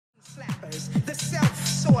The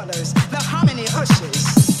self-sorters, the harmony ushers.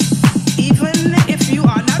 Even if you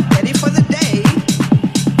are not ready for the day,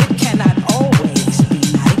 it cannot always be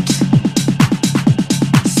night.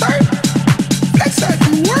 Sir, flex out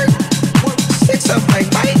do work 6 up like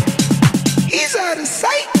Mike. He's out of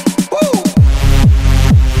sight. Woo!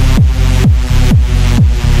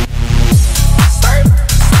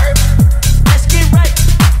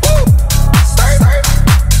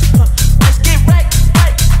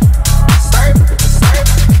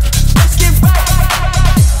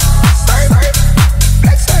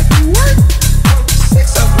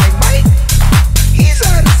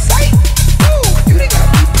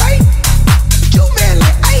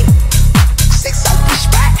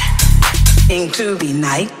 To be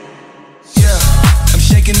night. Yeah, I'm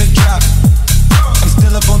shaking the drop. I'm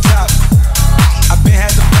still up on top. I've been had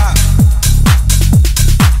to pop.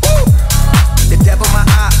 Woo! The devil my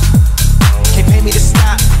eye. Can't pay me to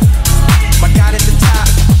stop. My God at the top.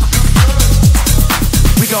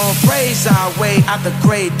 We gon' praise our way out the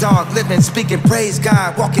grave, dog. Living, speaking, praise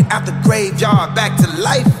God. Walking out the graveyard back to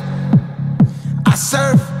life. I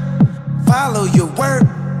serve, follow your word,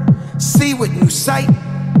 see with new sight.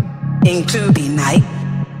 Into the night.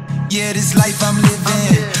 Yeah, this life I'm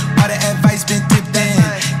living. All the advice been dipped in.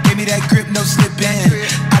 Give me that grip, no slipping.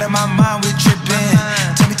 Out of my mind, we're tripping.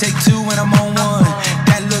 Tell me take 2 when I'm on 1.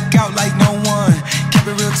 That look out like no one. Keep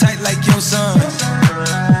it real tight like your son.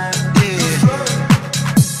 Yeah.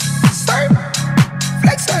 Sir,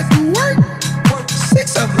 flex out do work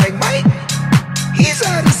 6 up like Mike. He's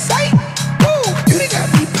out of sight. Woo, you done got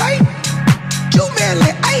me pipe. You man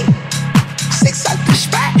like Ike. 6 up push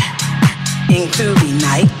back. Into the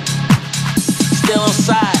night. Still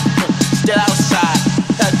outside, still outside,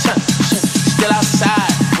 still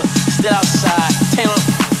outside, still outside.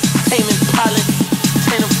 Taming pilot,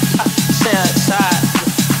 stay outside.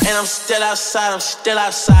 And I'm still outside, I'm still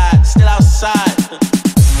outside, still outside.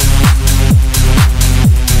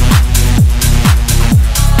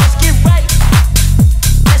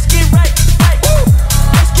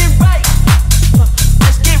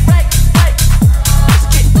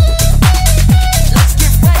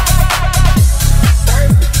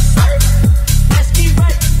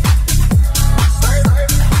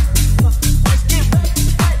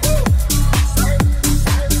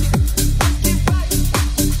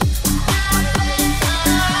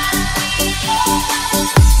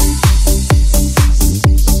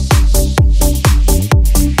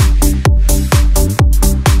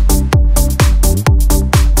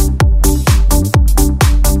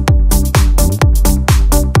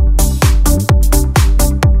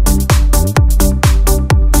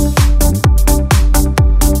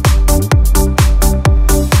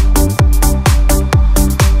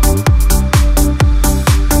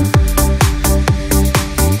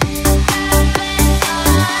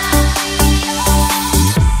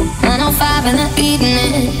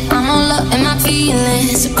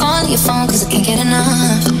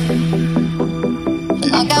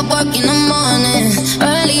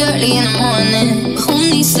 Early in the morning, who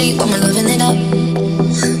needs sleep when we're living it up? And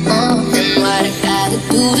what I gotta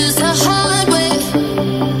do this the hard way.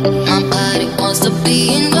 My body wants to be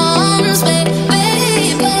in your arms, baby.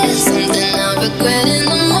 Something I regret in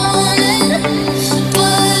the morning,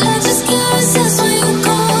 but I just can't resist when you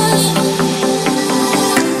call it.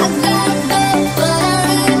 I got a bed, but I'd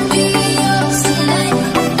rather be yours tonight.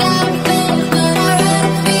 I got a bed, but I'd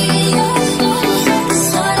rather be yours. That's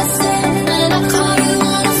what I said, and I call you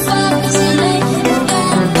on the phone tonight. I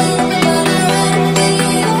got a bed, but I'd rather be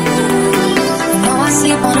yours. You know I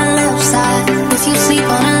sleep on the left side. If you sleep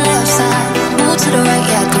on the left side, move to the right,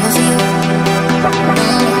 yeah, I do it for you.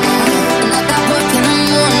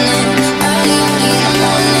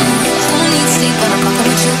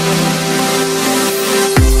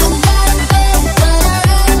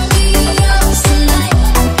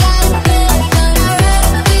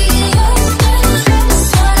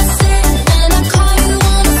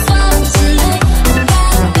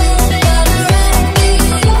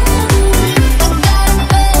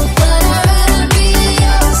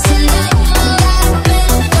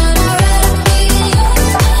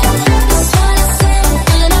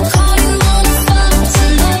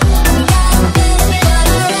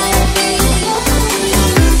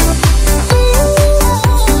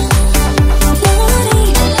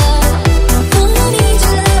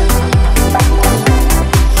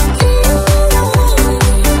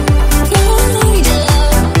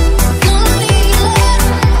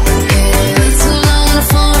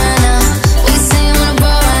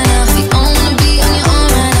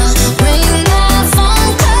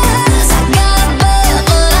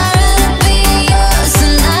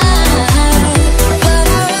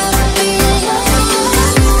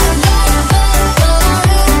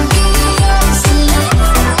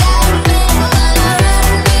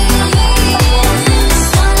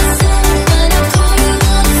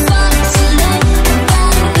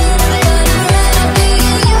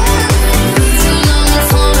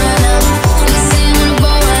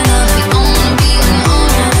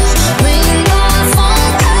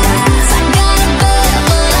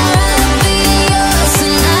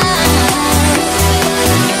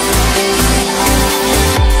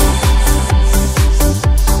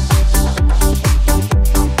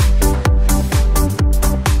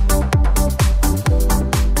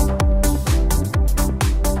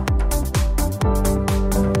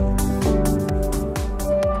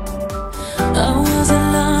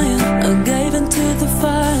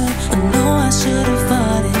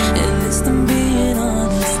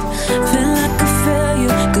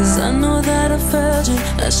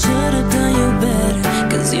 should've done you better,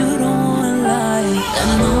 cause you don't wanna lie.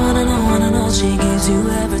 And I know she gives you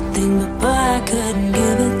everything, but boy, I couldn't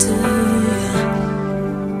give it to you.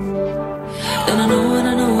 And I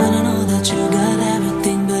know that you got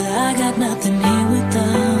everything, but I got nothing here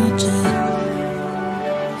without you.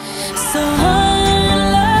 So one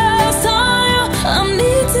last time, I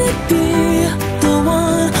need to be the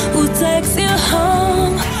one who takes you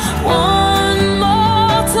home. One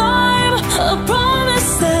more time, I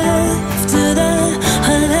promise after that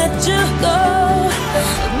I'll let you go.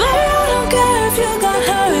 But I don't care if you got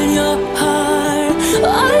her in your heart.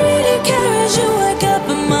 All I really care is you wake up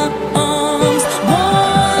in my arms.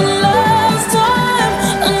 One last time.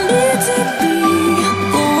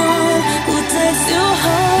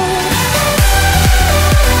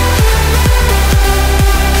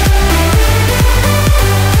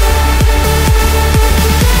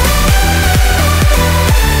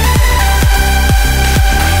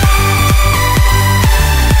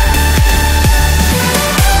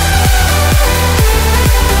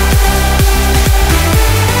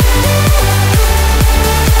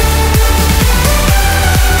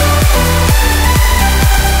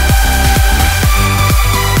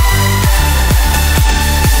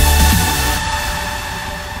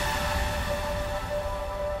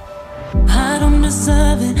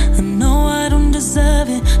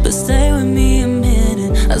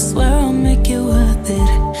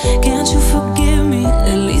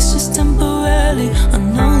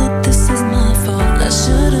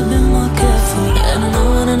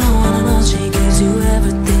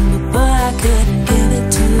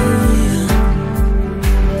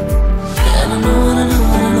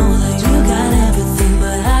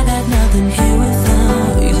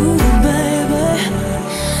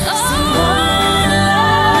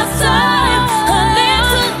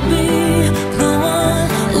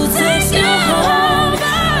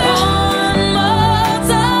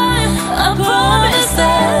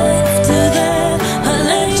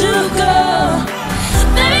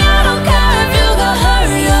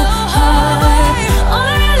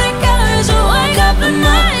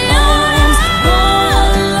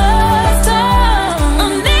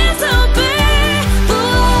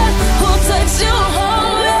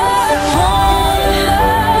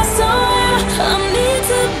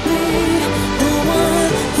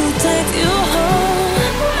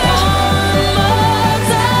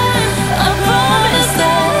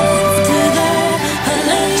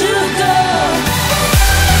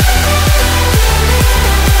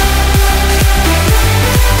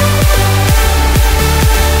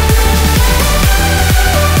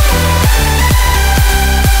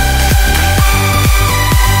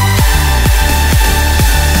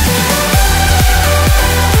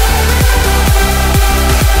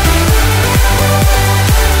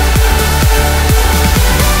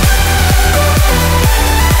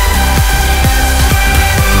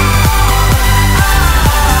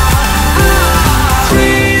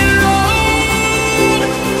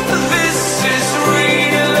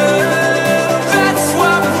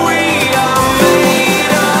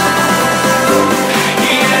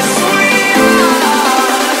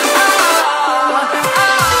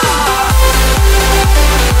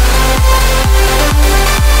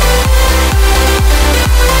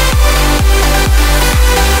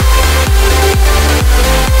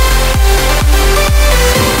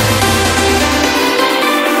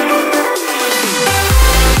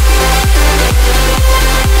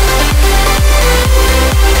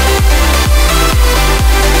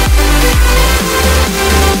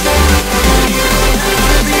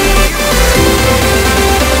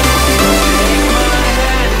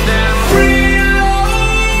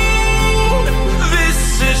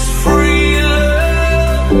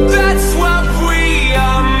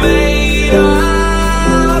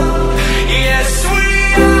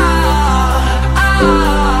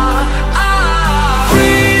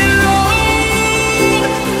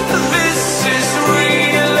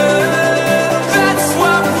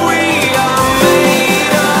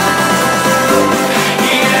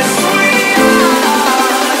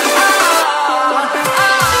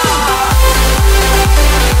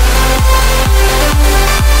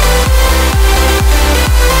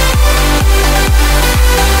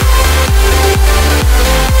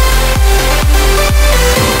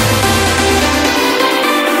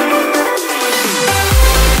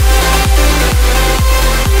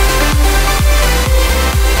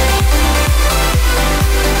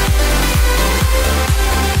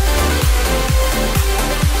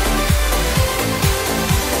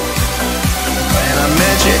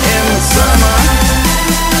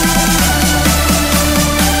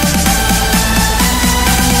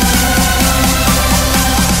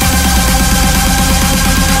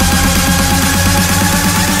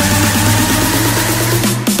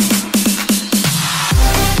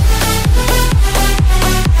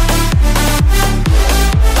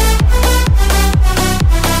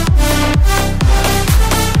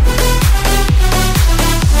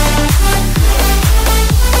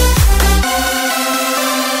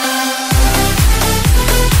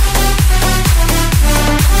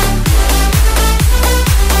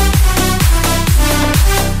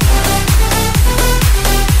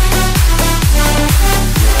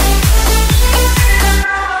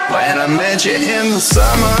 met you in the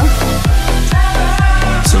summer,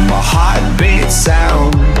 to my heartbeat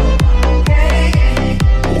sound.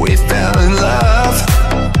 We fell in love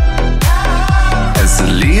as the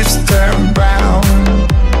leaves turn brown.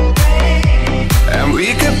 And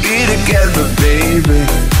we could be together, baby,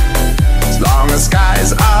 as long as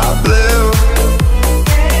skies are blue.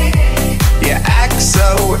 You act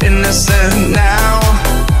so innocent now,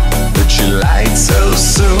 but you lied so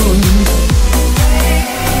soon.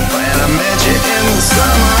 When I met you in the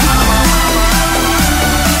summer,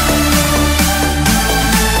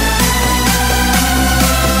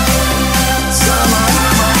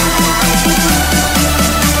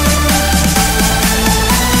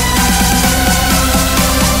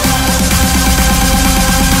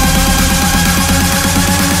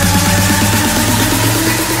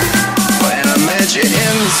 you in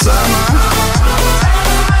the summer.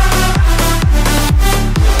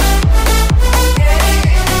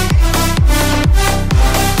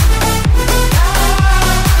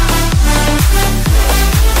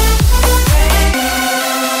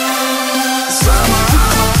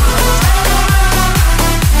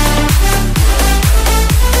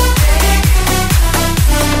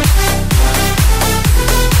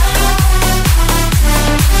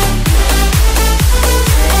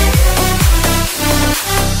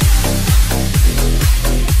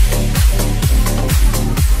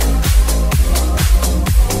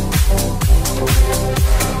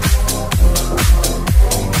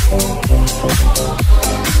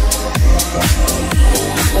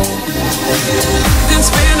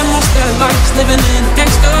 Living in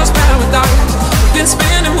gangsta's paradise. Been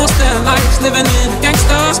spending most their lives living in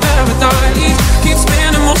gangsta's paradise. Keep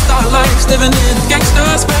spending most our lives living in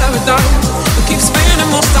gangsta's paradise. We keep spending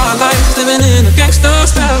most our lives living in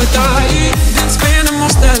gangsta's paradise. Been spending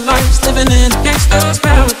most their lives living in gangsta's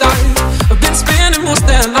paradise. Been spending most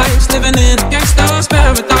their lives living in gangsta's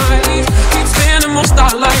paradise. Keep spending most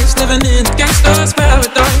our lives living in gangsta's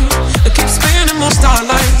paradise. Keep spending most our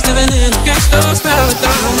lives living in gangsta's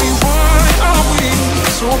paradise.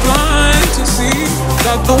 So blind to see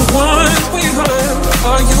that the ones we hurt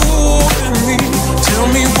are you and me. Tell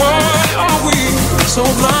me why are we so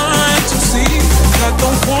blind to see that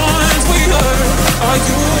the ones we hurt are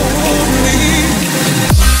you and me.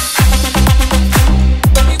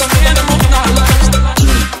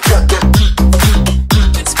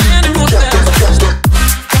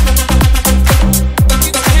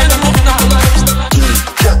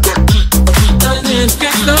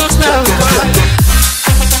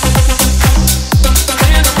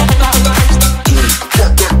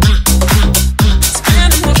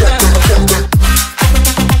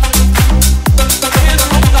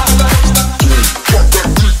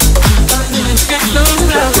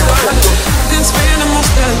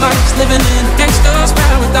 Living in gangsta's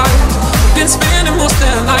paradise. Been spending most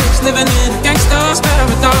their lives living in gangsta's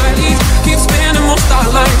paradise. Keep spending most our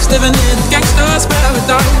lives living in gangsta's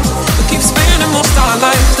paradise. Keep spending most our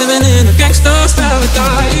lives living in gangsta's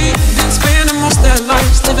paradise. Been spending most their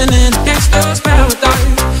lives living in gangsta's paradise.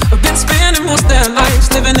 Been spending most their lives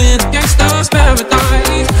living in gangsta's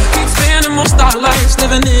paradise. Keep spending most our lives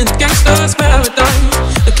living in gangsta's paradise.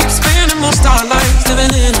 Keep spending most our lives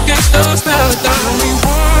living in gangsta's paradise.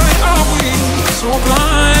 So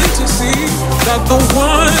blind to see that the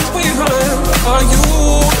ones we hurt are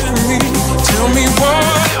you and me. Tell me why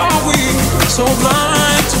are we so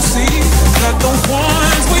blind to see that the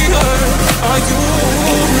ones we hurt are you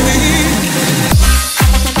and me.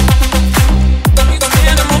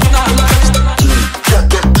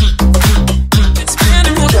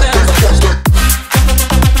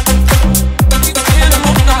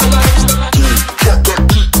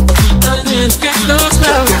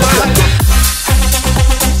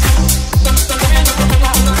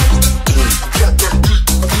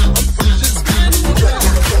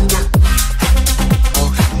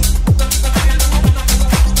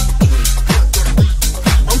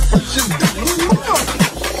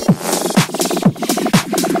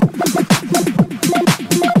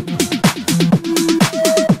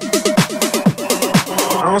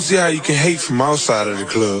 I don't see how you can hate from outside of the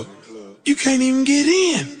club. You can't even get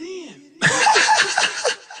in.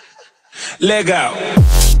 Leg out.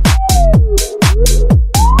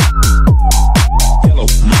 Yellow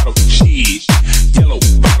model cheese. Yellow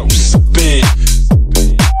bottle spin.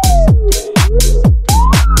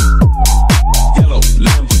 Yellow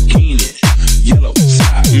Lamborghini. Yellow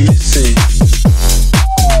side missing.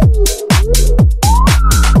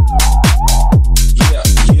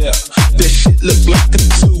 Yeah. That shit look like a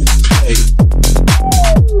toupee.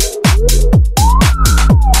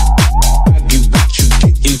 I get what you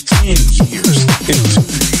get in 10 years.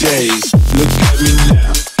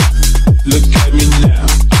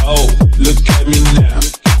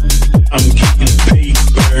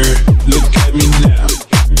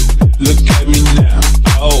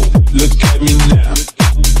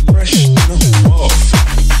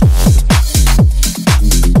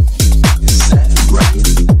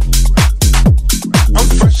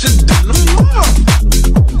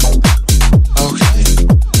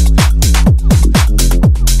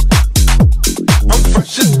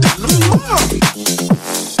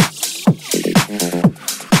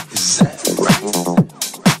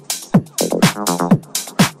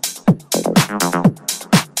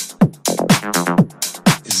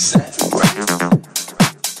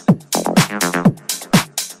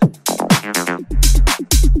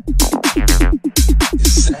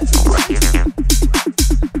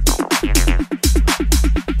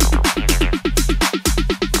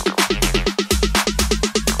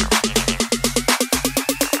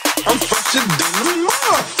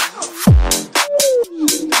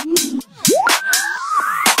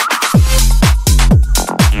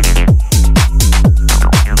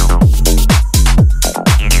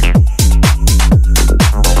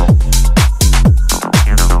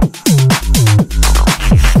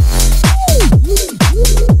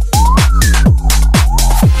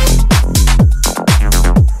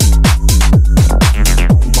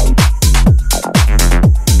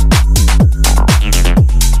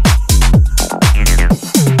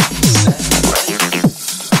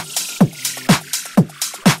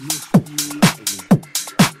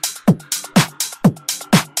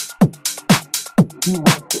 She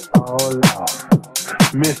works it all out.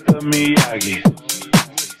 Mr. Miyagi.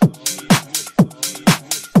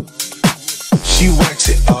 She works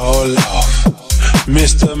it all off.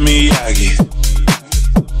 Mr. Miyagi.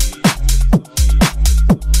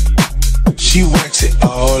 She works it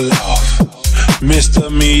all off. Mr.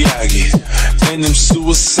 Miyagi. And them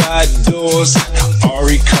suicide doors.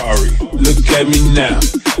 Ari Kari. Look at me now.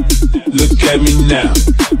 Look at me now.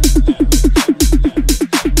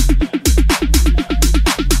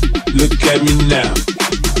 Look at me now.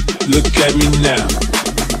 Look at me now.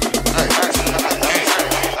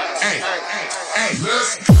 Hey,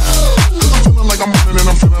 let's go. I'm feeling like I'm running and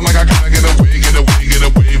I'm feeling like I gotta get away, get away, get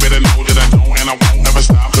away. Better know that I don't and I won't ever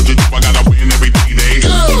stop. Cause you know I gotta win every day. You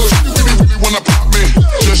really, really wanna pop me.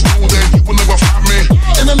 Just know that you will never find me.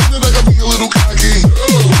 And I know that I gotta be a little cocky.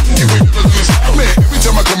 You ain't never gonna stop me. Every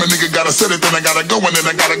time I come a nigga gotta set it, then I gotta go and then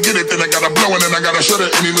I gotta get it, then I gotta blow and then I gotta shut it.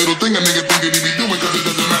 Any little thing a nigga think that he be doing cause it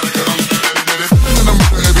doesn't matter cause I'm and I'm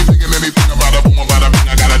doing everything and anything about a boom about a bing.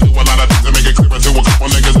 I gotta do a lot of things to make it clearer to a couple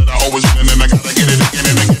niggas that I always win and then I gotta get it again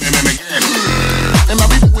and again and again. And I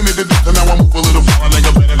be doing it to death and now I move a little far.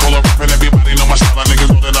 Nigga better call a rap and everybody know my style.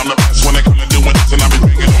 Niggas know that I'm the best when it come to doing this and I be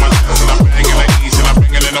banging on my chest and I'm banging in the east and I'm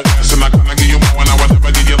banging in the west and I kinda give you more and I will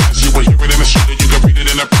never give you less. You will hear it in the street and you can read it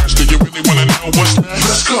in the press. Do you really wanna know what's next?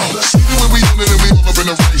 Let's go. See the way we doing it and we all up in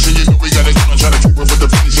the race and you know we gotta go and try to keep up with the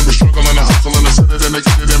pace and we struggle and I hustle and I set it and I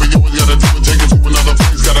get it and we always gotta do it, take it to another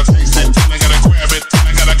place. Gotta taste it, and I gotta grab it, and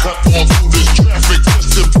I gotta cut on through this traffic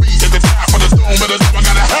just to be at the top of the dome, but I know I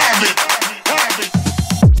gotta have it.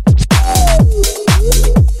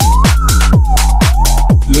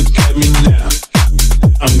 Look at me now.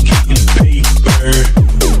 I'm getting paper.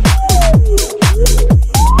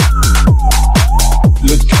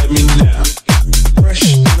 Look at me now.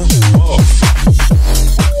 Fresh off.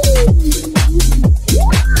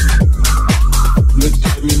 Look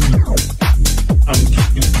at me now. I'm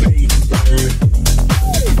getting paper.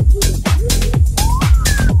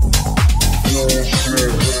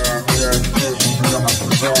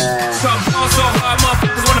 So hard,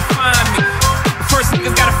 motherfuckers wanna find me. First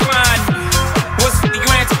niggas gotta find me. What's 50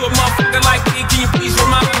 grand to a motherfucker like me? Can you please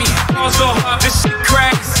remind me? All so hard, this shit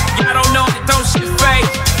cracks. Y'all don't know that don't shit fake.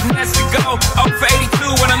 And that's to go 0 for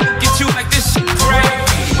 82 when I look at you like this shit crack.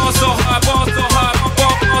 Ball so hard, ball so hard,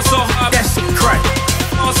 ball so hard, that shit crack.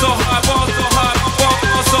 Ball so hard, ball so hard, ball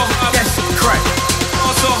so hard, that shit crack.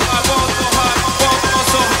 Ball so hard, ball so hard, ball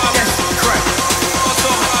so hard, that shit crack. Ball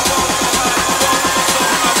so hard, ball so hard,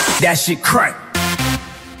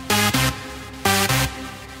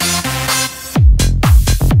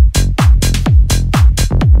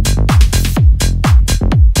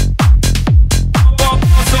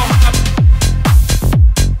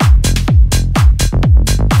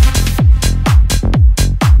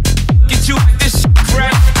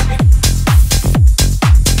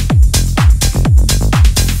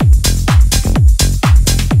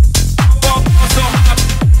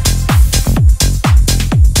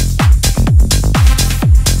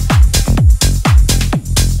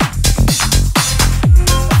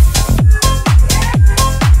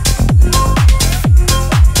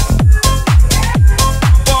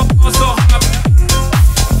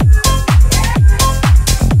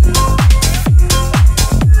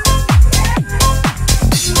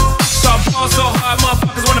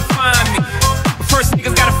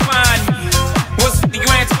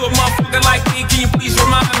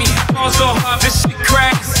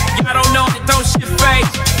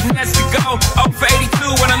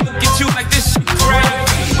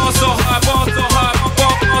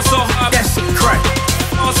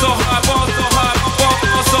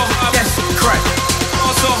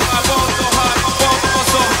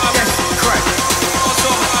 that shit crack.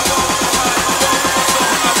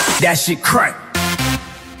 That shit crack.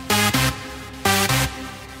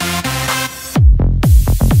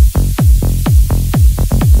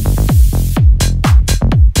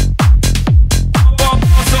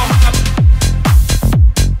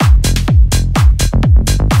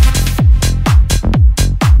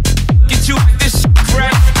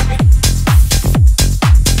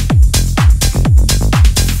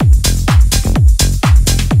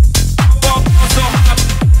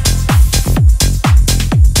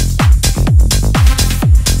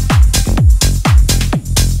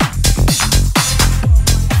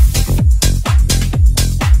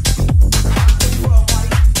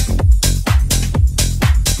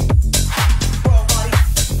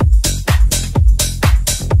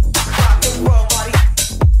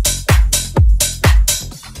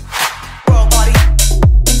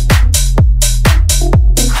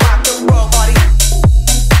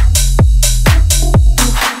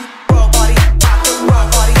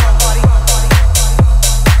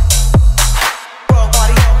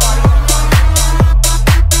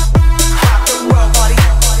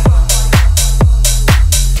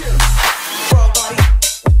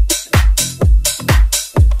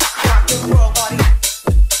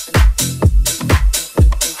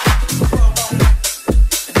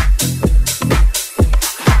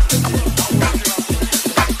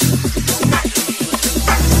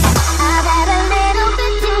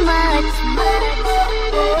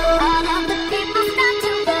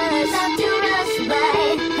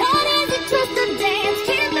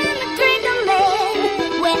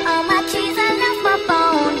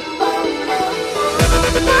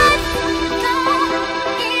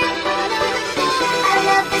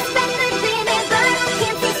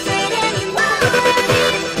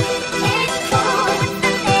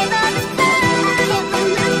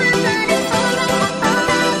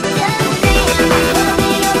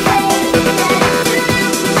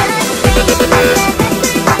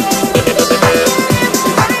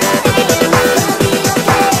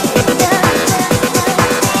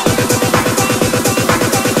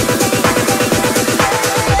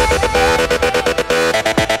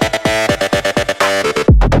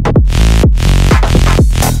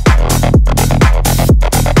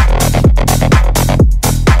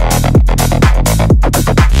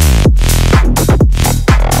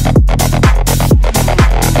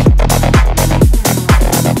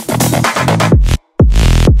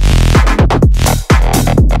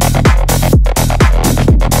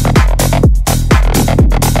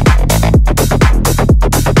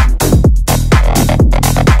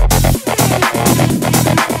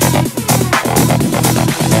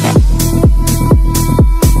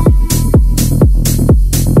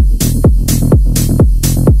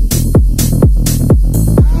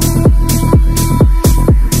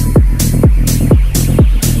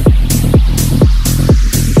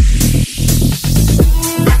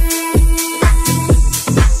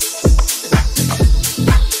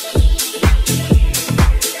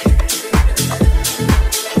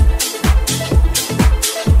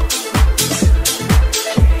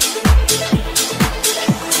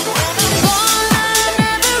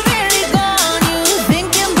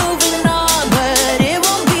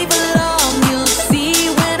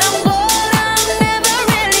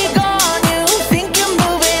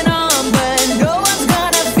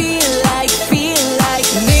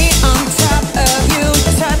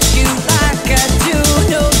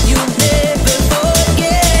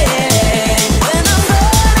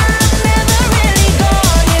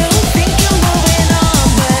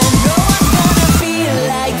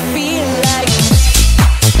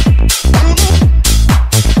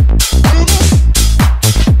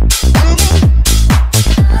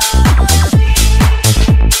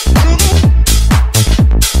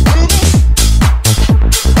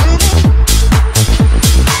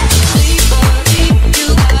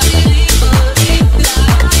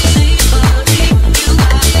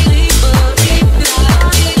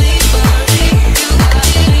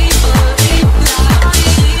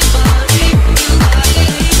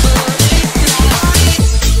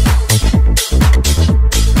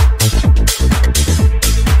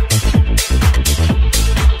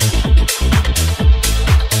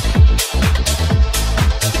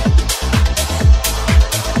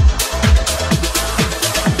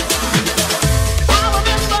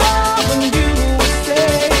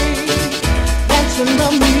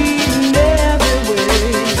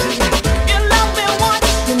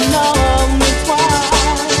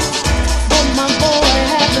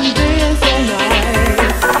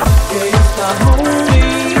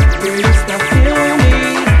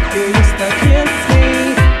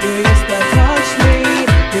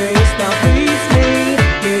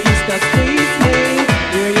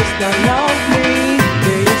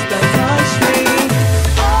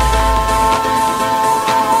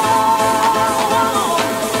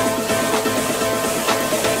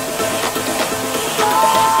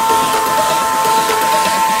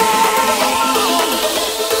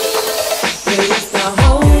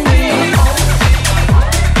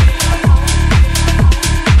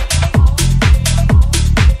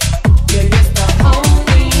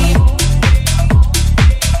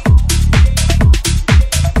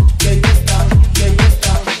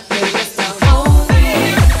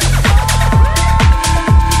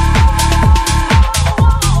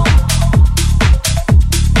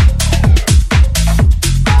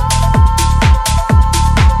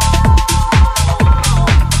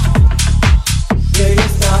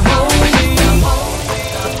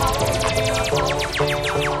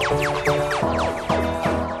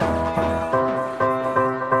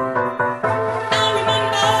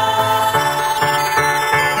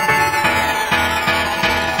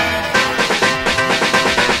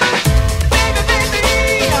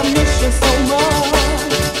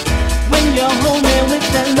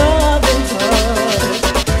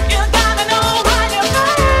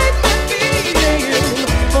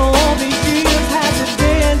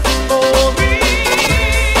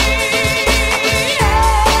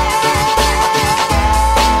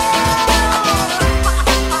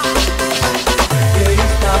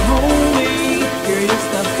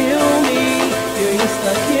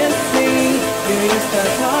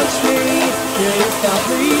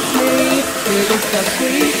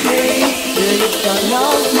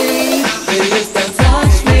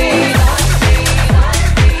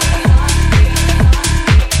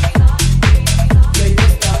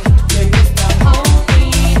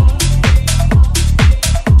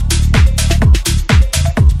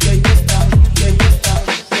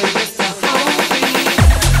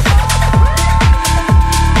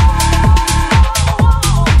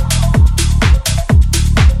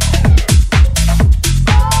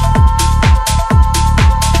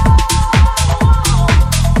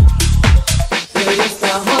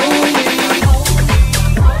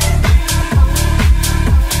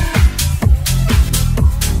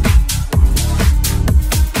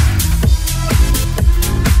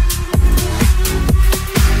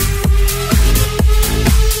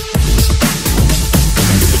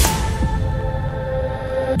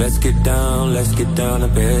 Let's get down to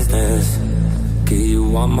business. Give you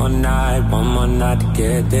one more night to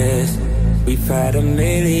get this. We've had a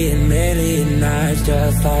million nights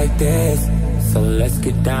just like this. So let's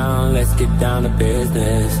get down to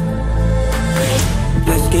business.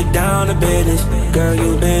 Let's get down to business. Girl,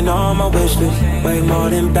 you've been on my wish list. Way more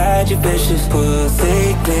than bad, you vicious.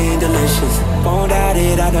 Pussy clean, delicious. Won't doubt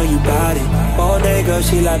it, I know you bout it. All day, girl,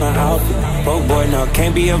 she like my outfit. Broke boy, no,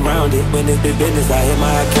 can't be around it. When it's big business, I hit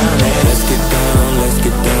my account. Hey, let's get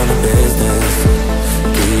down to business.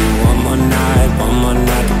 Give you one more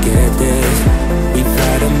night to get this. We've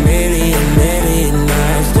had a million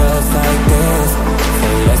nights just like this. So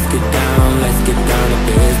let's get down to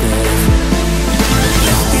business.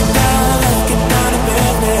 Let's get down to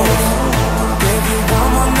business. Give you one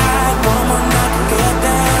more night to get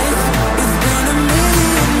this. It's been a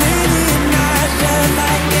million nights just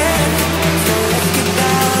like this. So let's get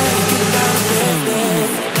down to business.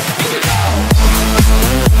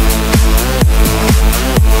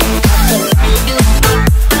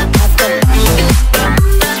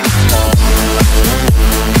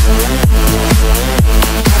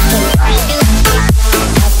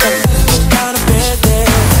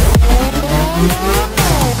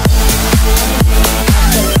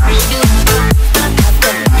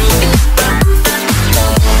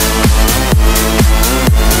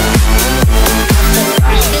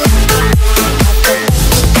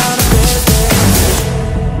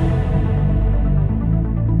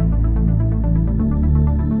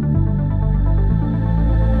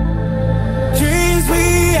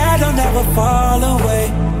 Fall away,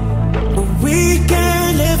 but we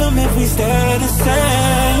can't live them if we stay the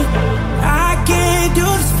same. I can't do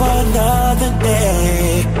this for another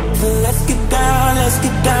day. So let's get down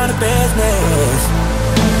to business.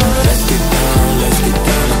 Let's get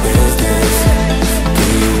down to business.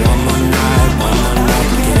 Give you one more night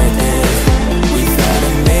to get this. We've had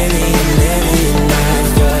a million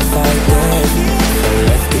nights just like this. So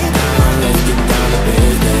let's get down to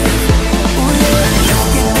business. Oh yeah,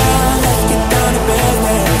 let's get down to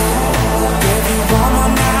business. Give you one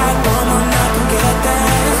more night to get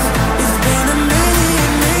this. It's been a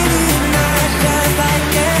million nights just like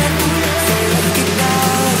this. So let's get down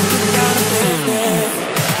to business.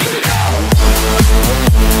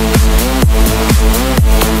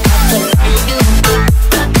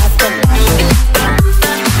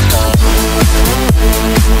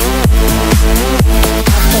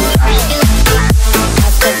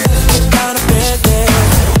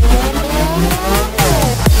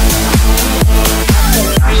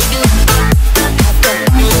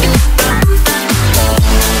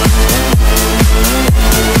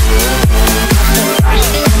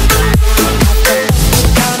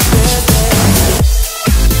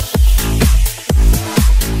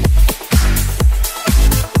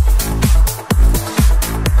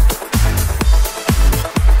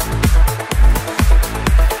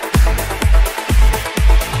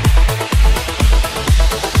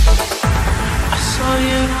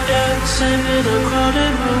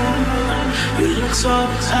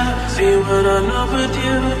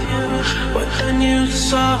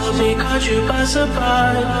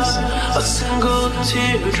 A single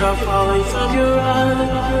teardrop falling from your eye.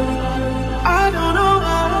 I don't know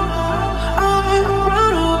why I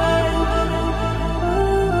run away.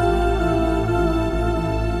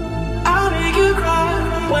 I make you cry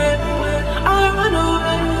when I run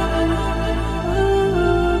away.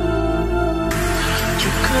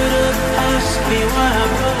 You could've asked me why I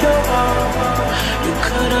broke your heart. You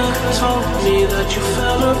could've told me that you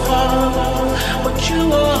fell apart. But you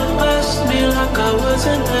undressed me like I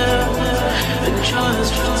wasn't there, and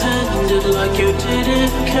just pretended like you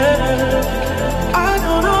didn't care. I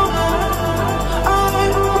don't know why I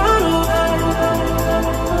run away.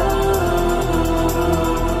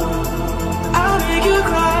 I make you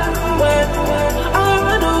cry when I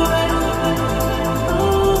run away.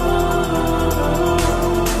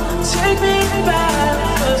 Take me back,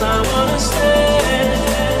 'cause I wanna stay.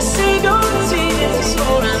 Save your tears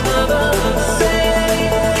for another day.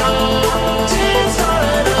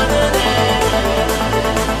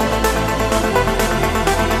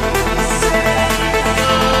 Say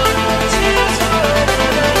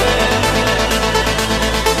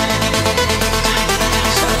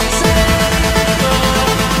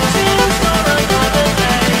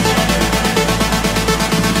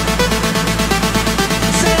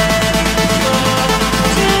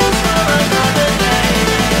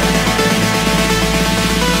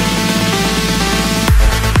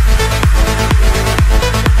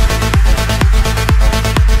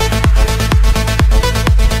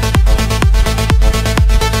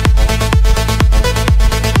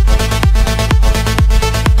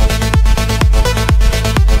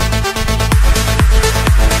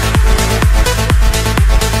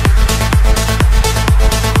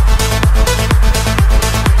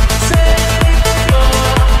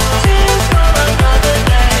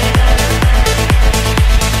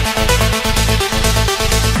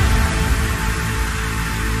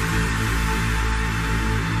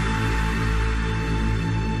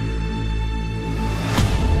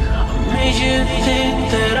made you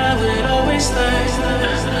think that I would always stay?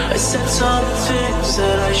 I said some things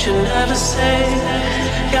that I should never say.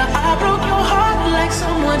 Yeah, I broke your heart like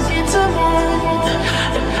someone did to mine,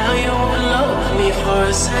 and now you won't love me for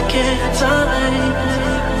a second time.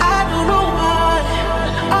 I don't know why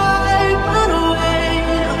I run away.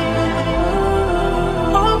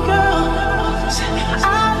 Oh girl,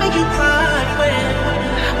 I'll make you cry when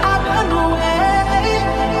I run away.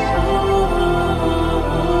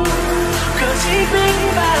 Girl, take me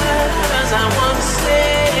back, 'cause I wanna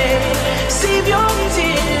stay. Save your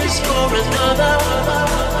tears for another.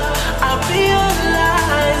 I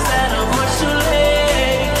realize that I'm much too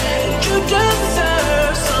late. You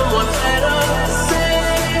deserve someone better.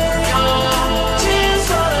 Save your tears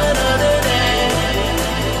for another day.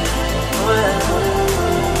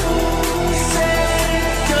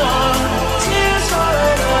 Save your tears for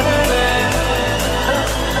another day.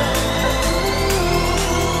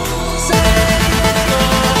 Save your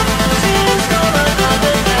tears for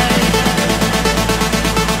another day.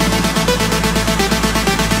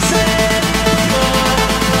 Save your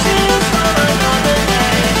tears for another day.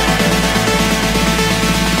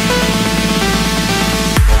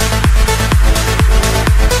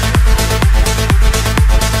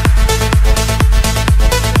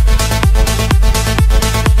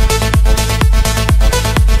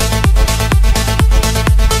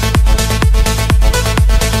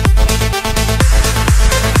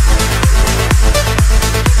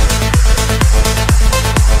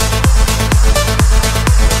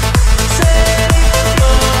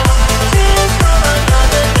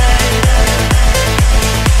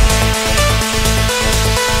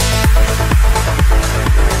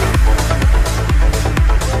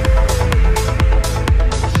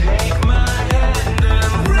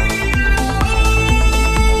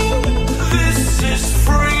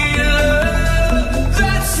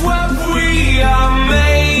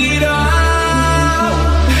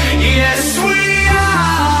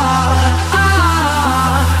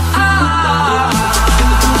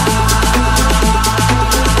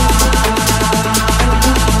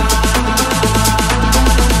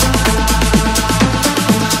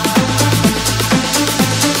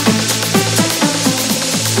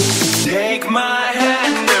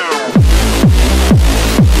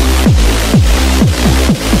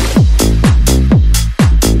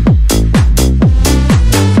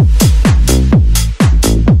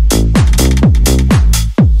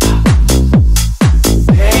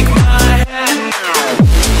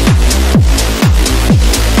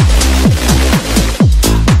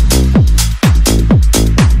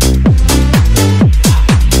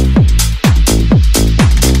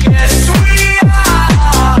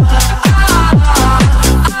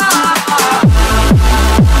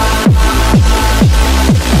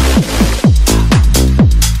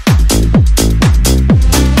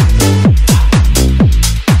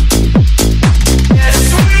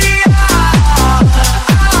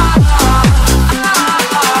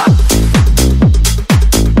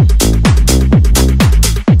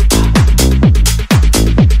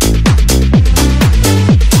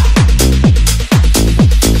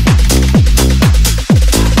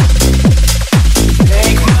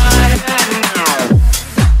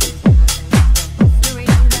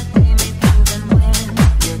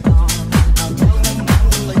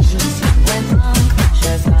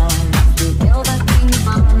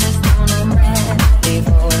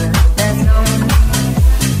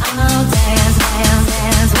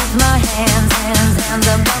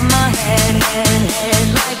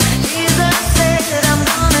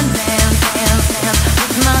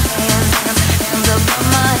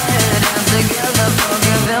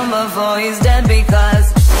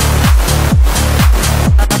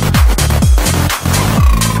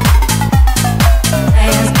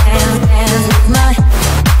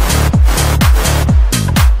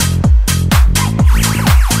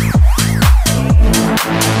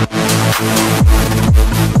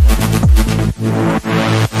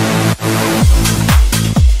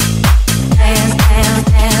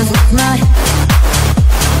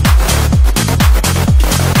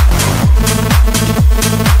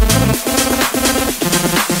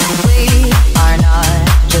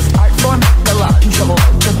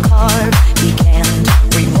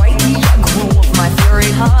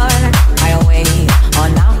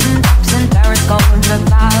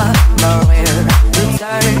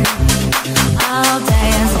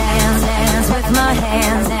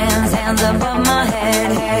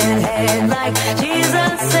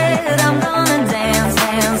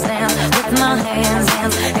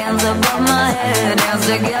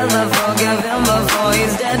 together, forgive him before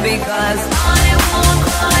he's dead, because I won't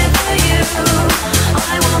cry for you,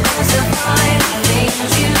 I won't crucify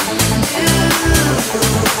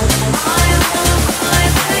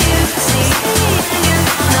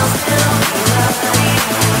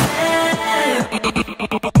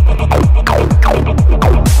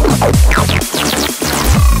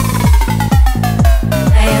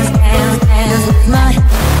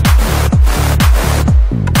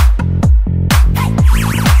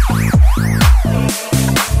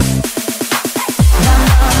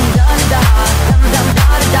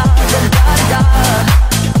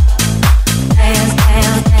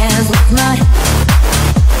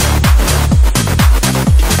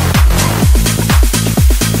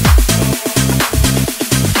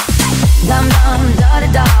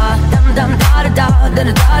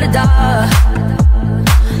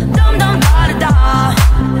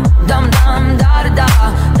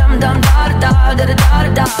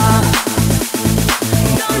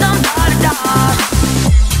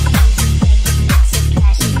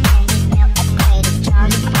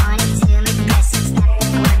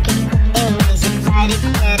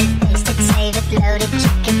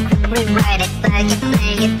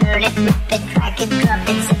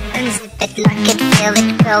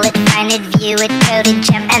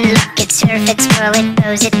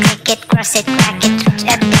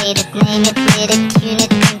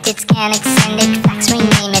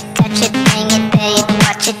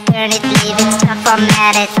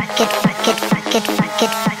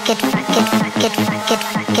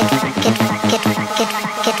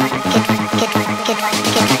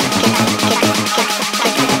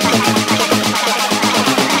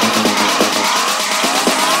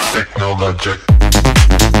Technologic.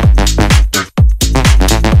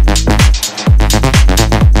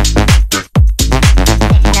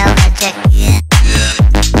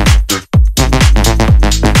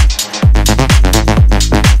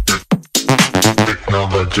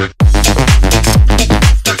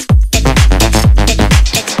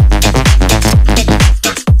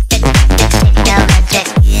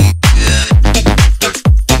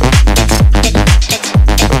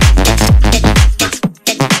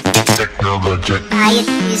 Buy it,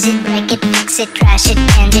 use it, break it, fix it, trash it,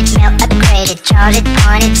 bend it, melt, upgrade it, chart it,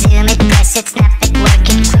 point it, zoom it, press it, snap it, work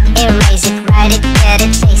it, quick erase it, write it, get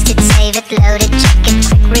it, paste it, save it, load it, check it,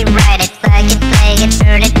 quick rewrite it, plug it, play it,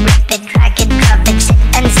 burn it, rip it, drag it, drop it, zip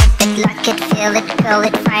and zip it, lock it, fill it, call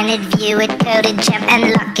it, find it, view it, code it, jump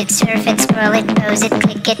and lock it, surf it, scroll it, pose it,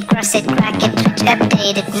 click it, cross it, crack it, switch,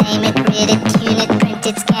 update it, name it, read it, tune it, print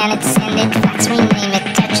it, scan it, send it, fax, rename it,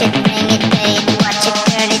 touch it, bring it, pay it, watch it,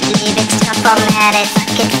 turn it, leave it, stop, format it,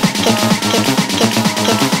 fuck it, fuck it, fuck it, fuck it, fuck it,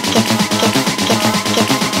 fuck it, fuck it, fuck it, fuck it, fuck it, fuck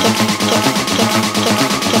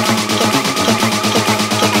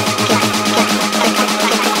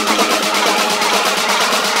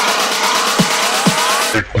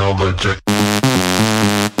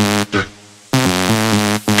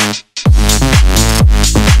fuck it, fuck it, fuck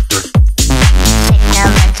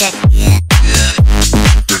it, fuck it,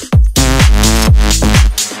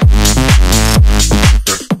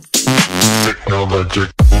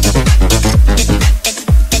 Technologic.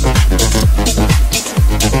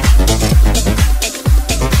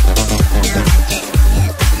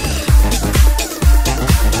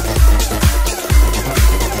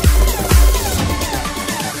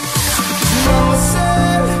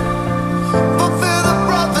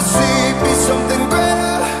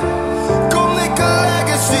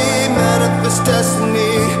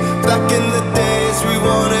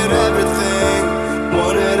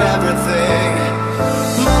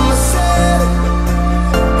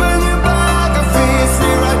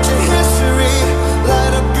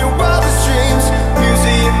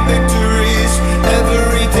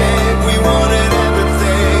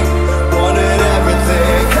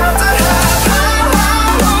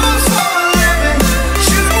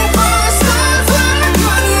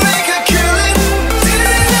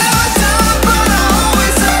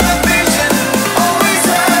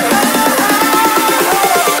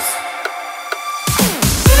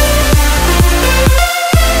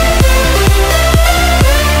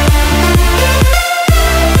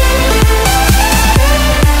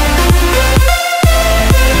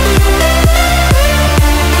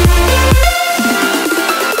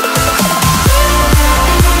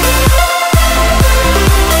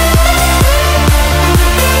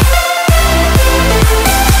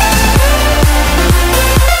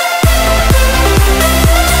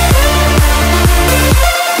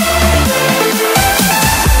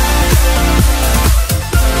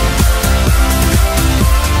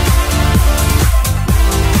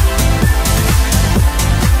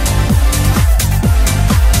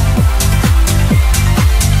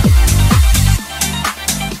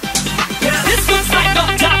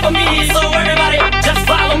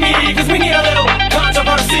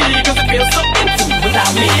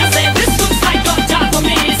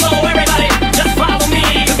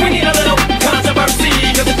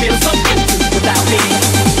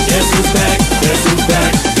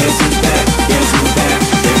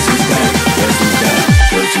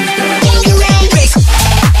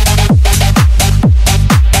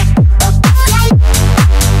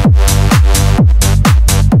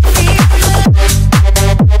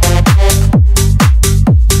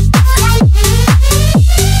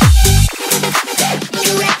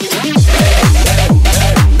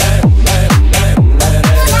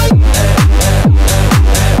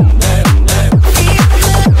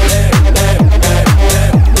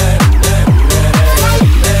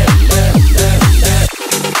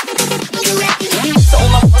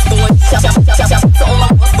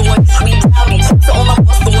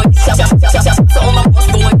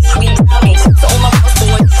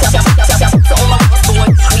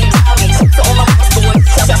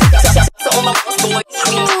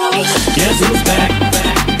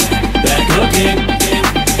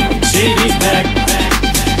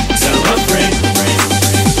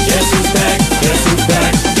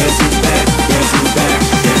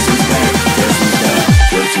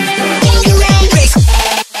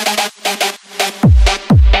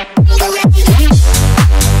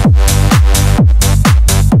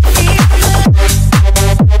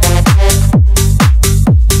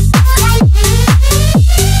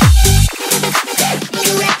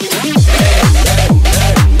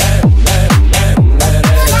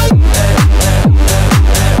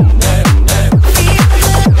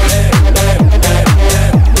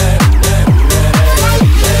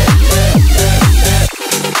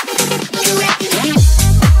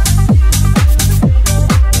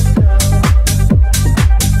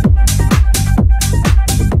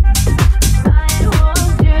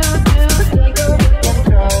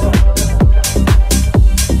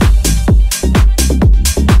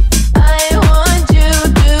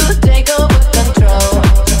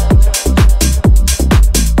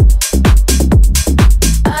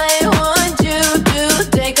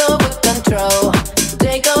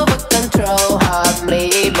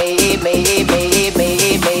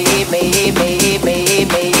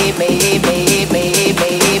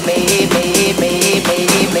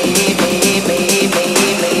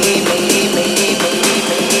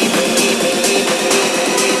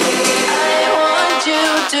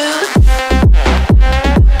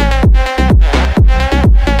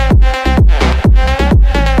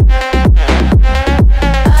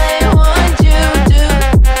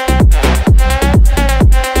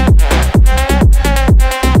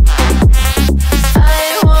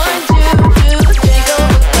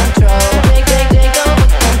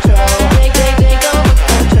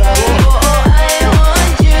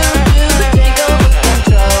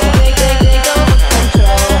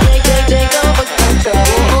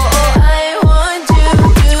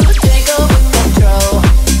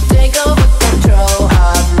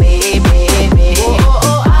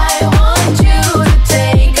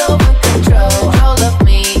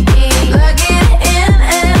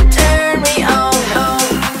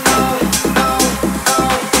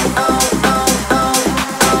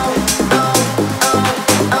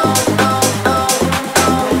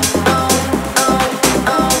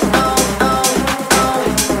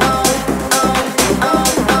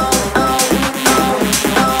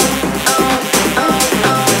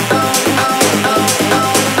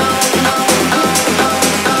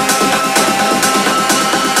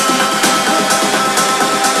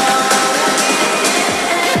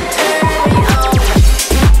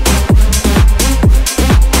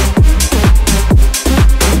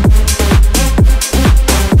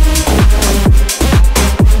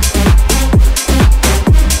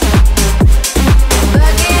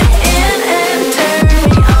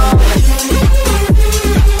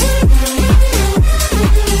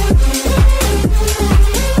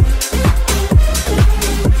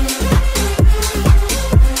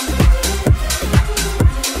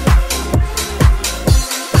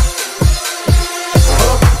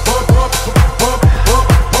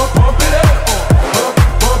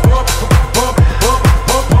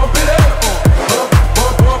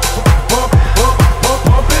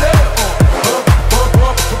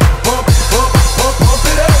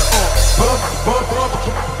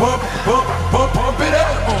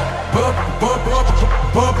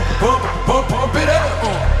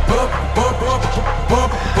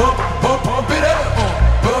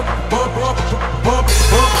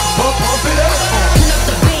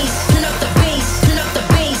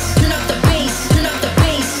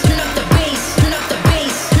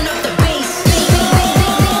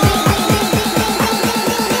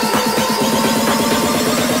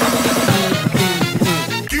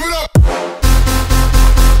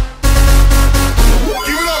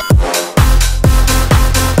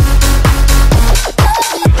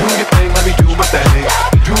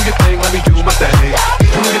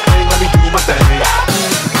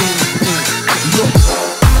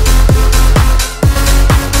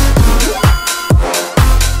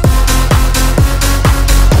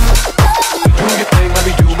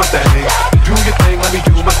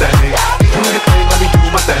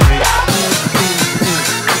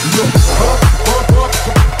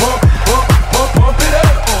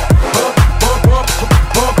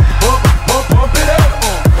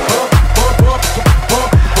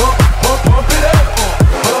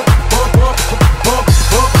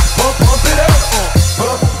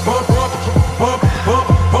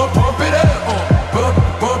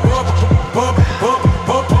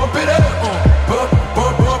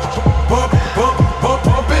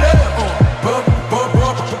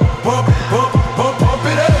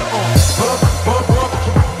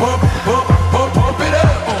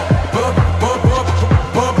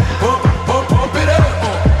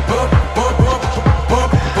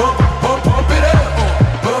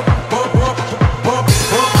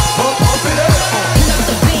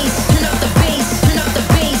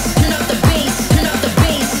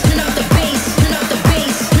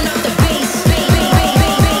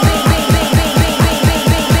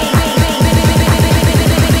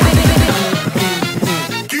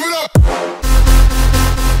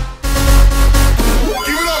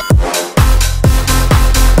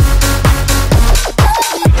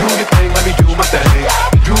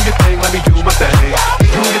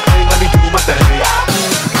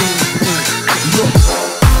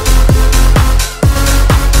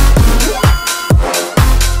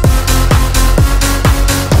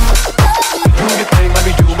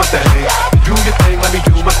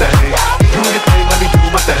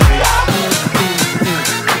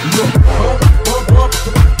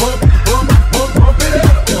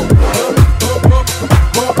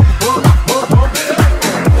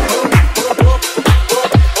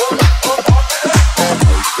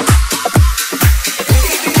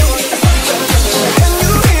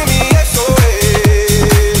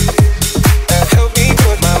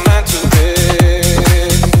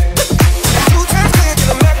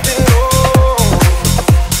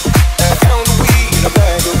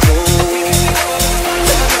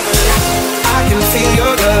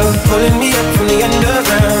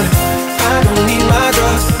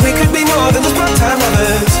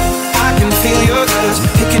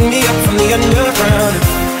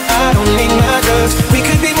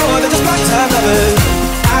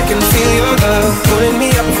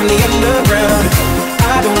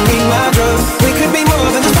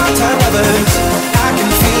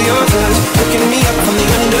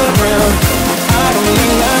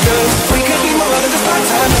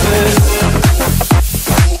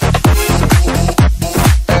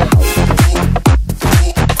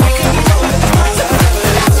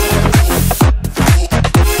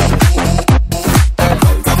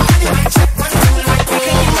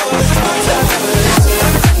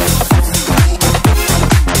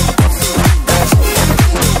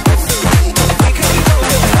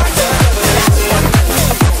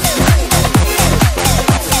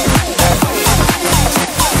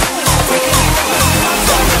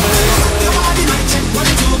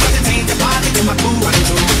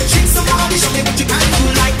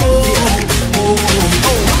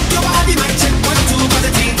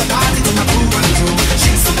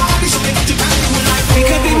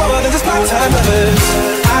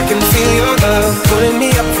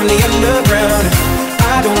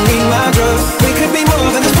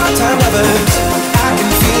 colors. I can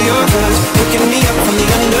feel your touch, picking me up from the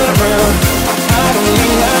underground. I don't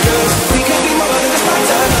need others, we could be more than just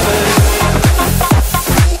part-time lovers.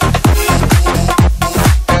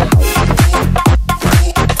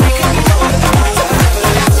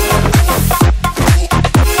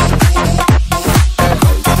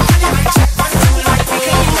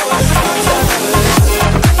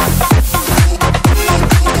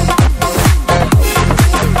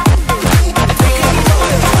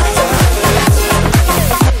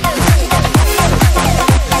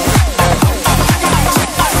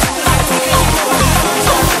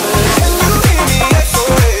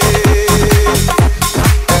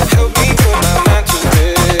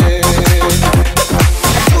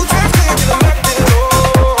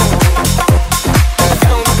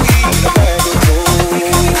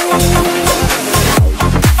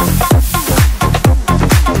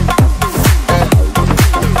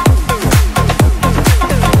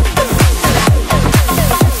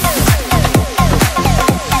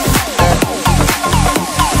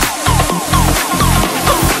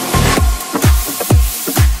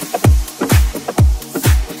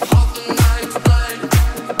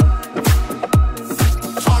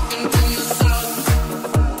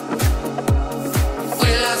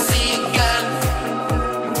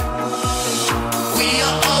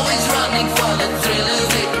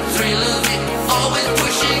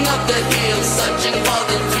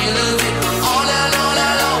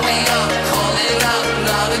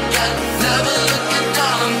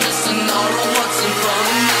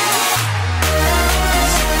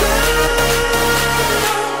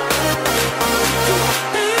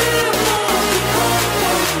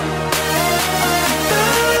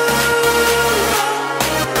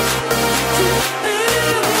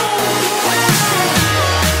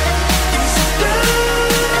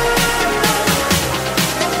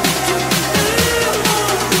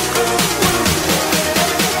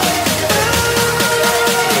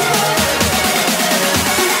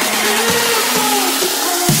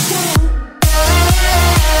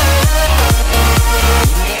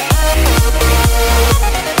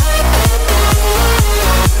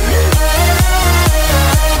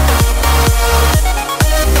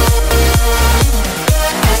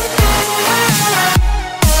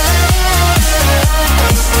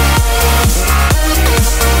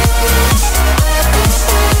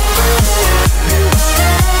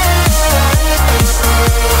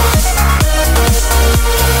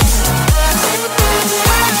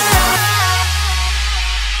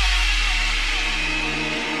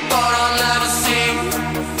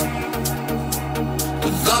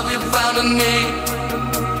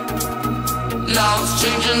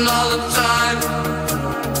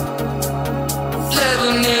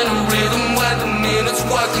 Living in a rhythm where the minutes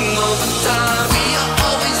working all the time.